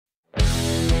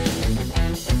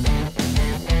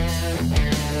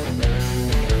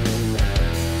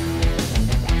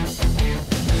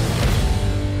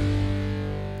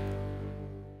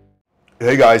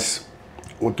Hey guys,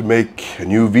 I want to make a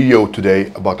new video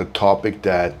today about a topic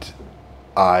that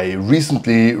I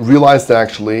recently realized that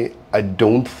actually I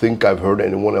don't think I've heard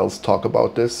anyone else talk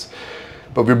about this.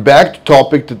 But we're back to a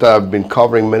topic that I've been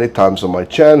covering many times on my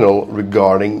channel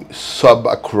regarding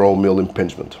subacromial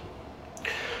impingement.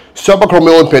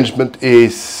 Subacromial impingement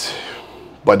is,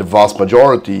 by the vast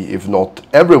majority, if not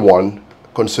everyone,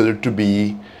 considered to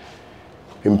be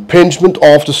impingement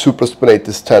of the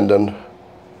supraspinatus tendon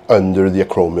under the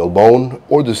acromial bone,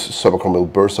 or the subacromial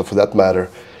bursa for that matter,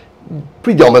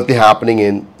 predominantly happening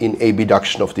in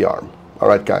abduction of the arm. All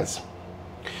right, guys.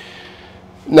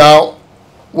 Now,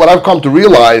 what I've come to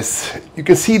realize, you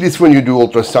can see this when you do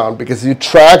ultrasound, because you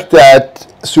track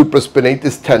that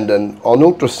supraspinatus tendon on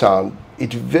ultrasound,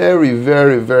 it very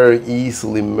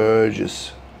easily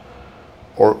merges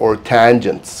or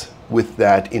tangents with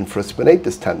that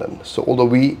infraspinatus tendon. So although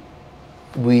we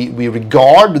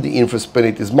regard the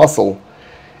infraspinatus muscle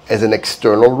as an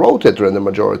external rotator, and the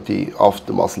majority of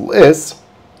the muscle is,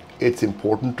 it's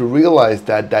important to realize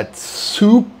that that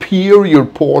superior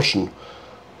portion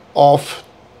of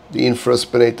the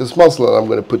infraspinatus muscle, and I'm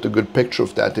going to put a good picture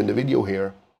of that in the video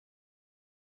here,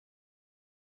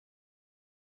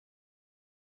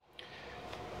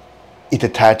 it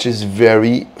attaches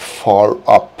very far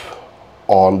up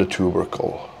on the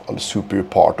tubercle, on the superior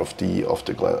part of the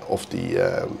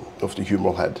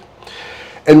humeral head.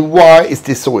 And why is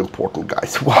this so important,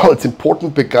 guys? Well, it's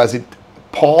important because it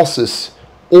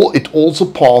also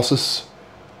passes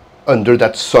under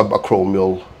that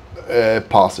subacromial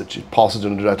passage. It passes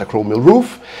under that acromial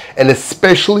roof, and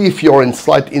especially if you're in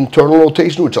slight internal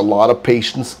rotation, which a lot of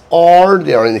patients are.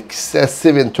 They are in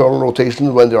excessive internal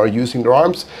rotation when they are using their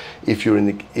arms. If you're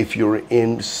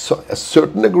in a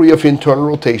certain degree of internal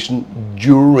rotation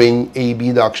during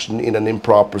abduction in an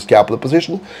improper scapular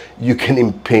position, you can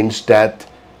impinge that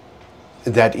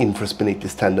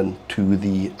infraspinatus tendon to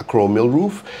the acromial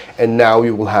roof, and now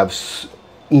you will have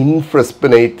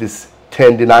infraspinatus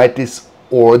tendinitis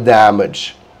or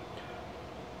damage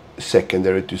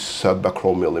secondary to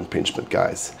subacromial impingement,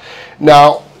 guys.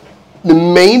 Now, the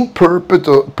main purpose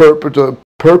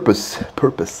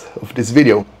of this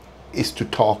video is to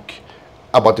talk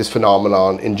about this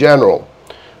phenomenon in general,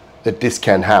 that this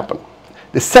can happen.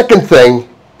 The second thing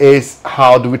is,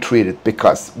 how do we treat it?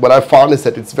 Because what I found is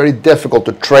that it's very difficult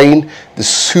to train the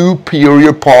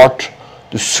superior part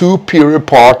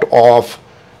of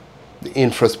the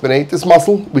infraspinatus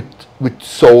muscle with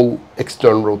sole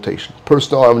external rotation.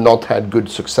 Personally, I've not had good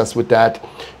success with that.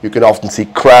 You can often see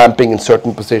cramping in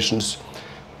certain positions,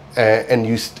 and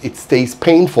it stays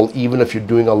painful even if you're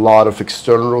doing a lot of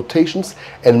external rotations.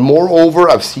 And moreover,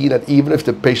 I've seen that even if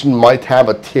the patient might have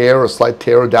a tear, a slight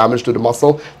tear or damage to the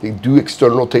muscle, they do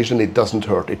external rotation, it doesn't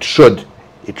hurt. It should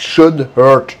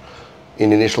hurt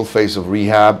in the initial phase of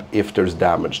rehab if there's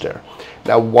damage there.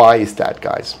 Now, why is that,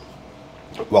 guys?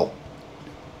 Well,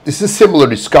 this is a similar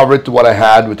discovery to what I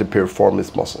had with the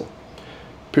piriformis muscle.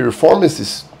 Piriformis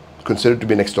is considered to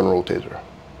be an external rotator.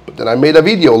 But then I made a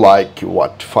video like,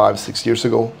 what, 5-6 years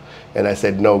ago, and I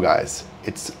said, no guys,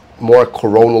 it's more a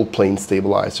coronal plane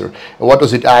stabilizer. And what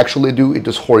does it actually do? It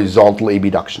does horizontal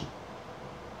abduction.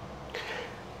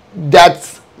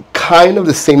 That's kind of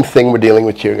the same thing we're dealing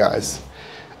with here, guys.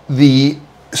 The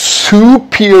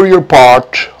superior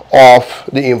part of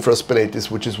the infraspinatus,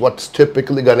 which is what's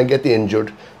typically going to get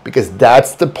injured, because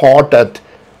that's the part that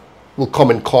will come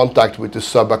in contact with the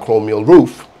subacromial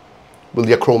roof, with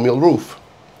the acromial roof.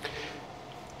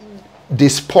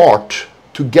 This part,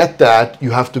 to get that,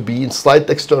 you have to be in slight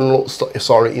external,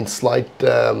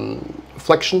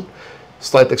 flexion,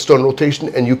 slight external rotation,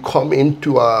 and you come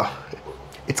into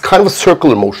it's kind of a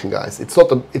circular motion, guys. It's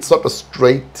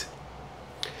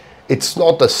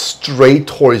not a straight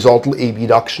horizontal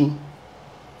abduction.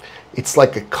 It's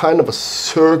like a kind of a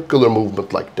circular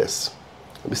movement like this.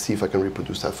 Let me see if I can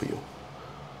reproduce that for you.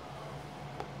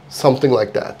 Something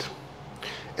like that.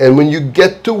 And when you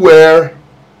get to where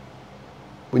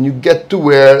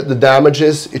the damage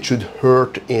is, it should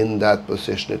hurt in that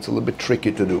position. It's a little bit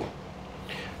tricky to do.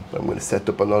 I'm going to set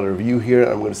up another view here.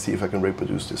 I'm going to see if I can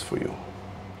reproduce this for you.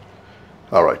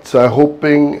 All right, so I hope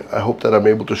that I'm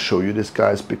able to show you this,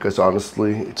 guys, because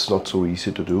honestly, it's not so easy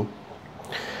to do.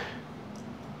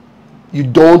 You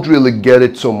don't really get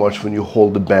it so much when you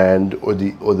hold the band or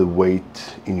the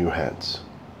weight in your hands.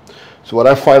 So what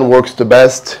I find works the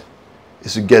best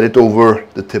is to get it over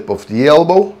the tip of the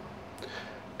elbow,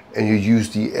 and you use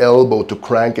the elbow to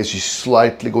crank as you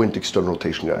slightly go into external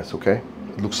rotation, guys, okay?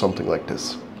 It looks something like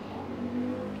this.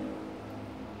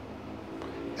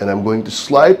 And I'm going to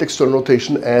slight external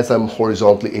rotation as I'm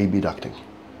horizontally abducting.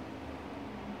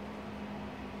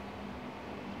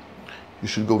 You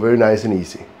should go very nice and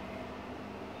easy.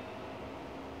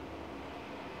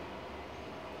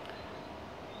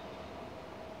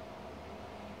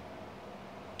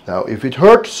 Now, if it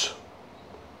hurts,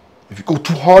 if you go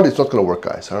too hard, it's not going to work,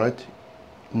 guys, all right?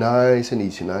 Nice and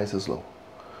easy, nice and slow.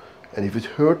 And if it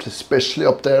hurts, especially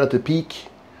up there at the peak,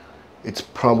 it's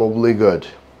probably good.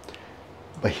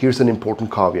 But here's an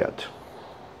important caveat.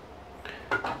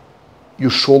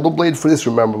 Your shoulder blade for this,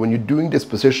 remember, when you're doing this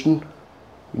position,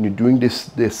 when you're doing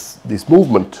this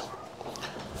movement,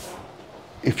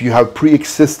 if you have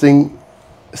pre-existing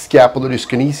scapular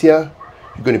dyskinesia,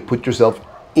 you're going to put yourself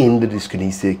in the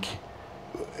dyskinesic,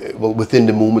 well, within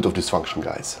the movement of dysfunction,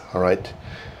 guys, all right?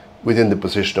 Within the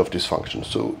position of dysfunction.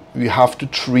 So we have to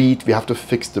treat, we have to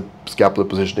fix the scapular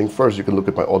positioning first. You can look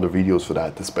at my other videos for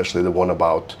that, especially the one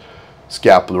about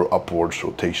scapular upwards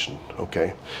rotation,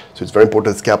 okay? So it's very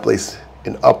important that scapula is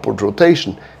in upward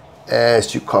rotation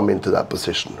as you come into that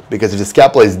position. Because if the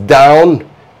scapula is down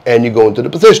and you go into the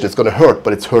position, it's going to hurt,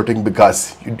 but it's hurting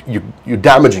because you're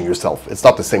damaging yourself. It's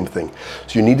not the same thing.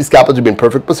 So you need the scapula to be in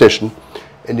perfect position,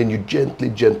 and then you gently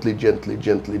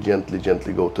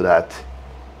go to that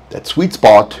sweet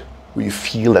spot where you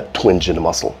feel that twinge in the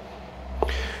muscle.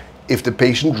 If the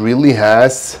patient really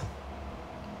has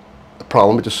a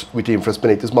problem with the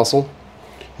infraspinatus muscle,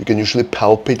 you can usually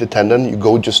palpate the tendon. You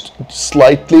go just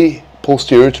slightly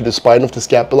posterior to the spine of the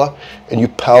scapula, and you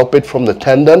palpate from the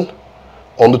tendon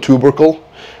on the tubercle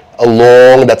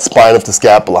along that spine of the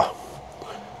scapula,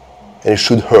 and it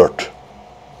should hurt,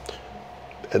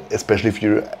 especially if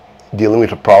you're dealing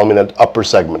with a problem in that upper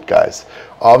segment, guys.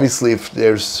 Obviously, if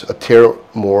there's a tear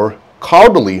more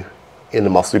caudally in the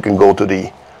muscle, you can go to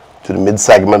the mid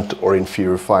segment or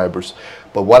inferior fibers.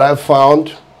 But what I've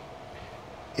found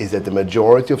is that the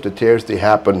majority of the tears, they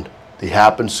happen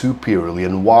superiorly.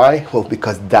 And why? Well,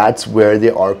 because that's where they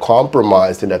are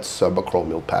compromised in that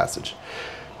subacromial passage.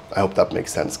 I hope that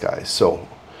makes sense, guys. So,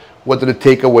 what are the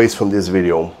takeaways from this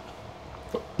video?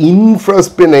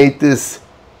 Infraspinatus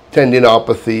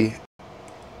tendinopathy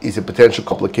is a potential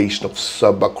complication of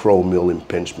subacromial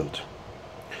impingement.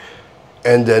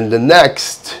 And then the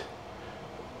next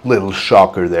little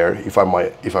shocker there, if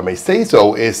I may say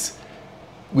so, is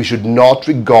we should not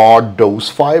regard those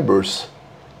fibers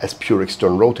as pure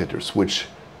external rotators, which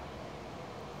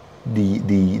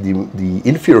the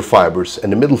inferior fibers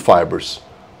and the middle fibers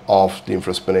of the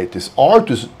infraspinatus are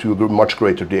to a much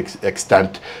greater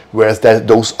extent, whereas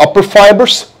those upper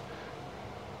fibers,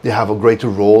 they have a greater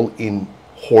role in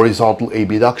horizontal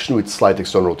abduction with slight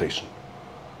external rotation.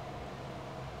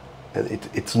 And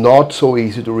it's not so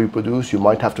easy to reproduce. You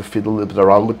might have to fiddle a little bit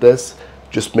around with this.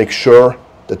 Just make sure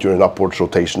that you're in upwards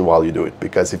rotation while you do it,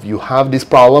 because if you have this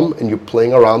problem and you're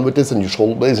playing around with this and your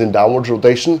shoulder blade is in downwards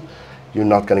rotation, you're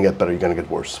not going to get better, you're going to get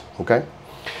worse, okay?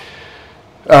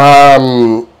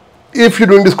 If you're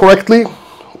doing this correctly,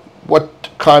 what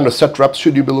kind of set reps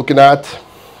should you be looking at?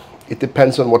 It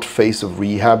depends on what phase of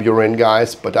rehab you're in,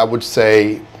 guys, but I would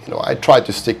say, I try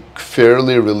to stick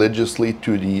fairly religiously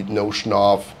to the notion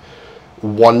of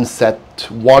one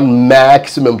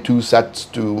maximum 2 sets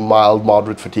to mild,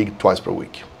 moderate fatigue twice per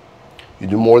week. You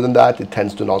do more than that, it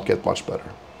tends to not get much better.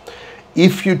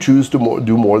 If you choose to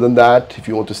do more than that, if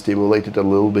you want to stimulate it a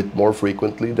little bit more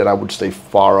frequently, then I would stay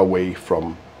far away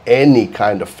from any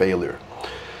kind of failure.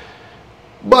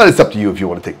 But it's up to you if you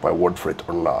want to take my word for it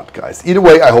or not, guys. Either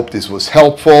way, I hope this was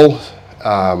helpful.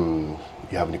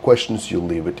 If you have any questions, you'll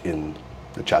leave it in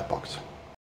the chat box.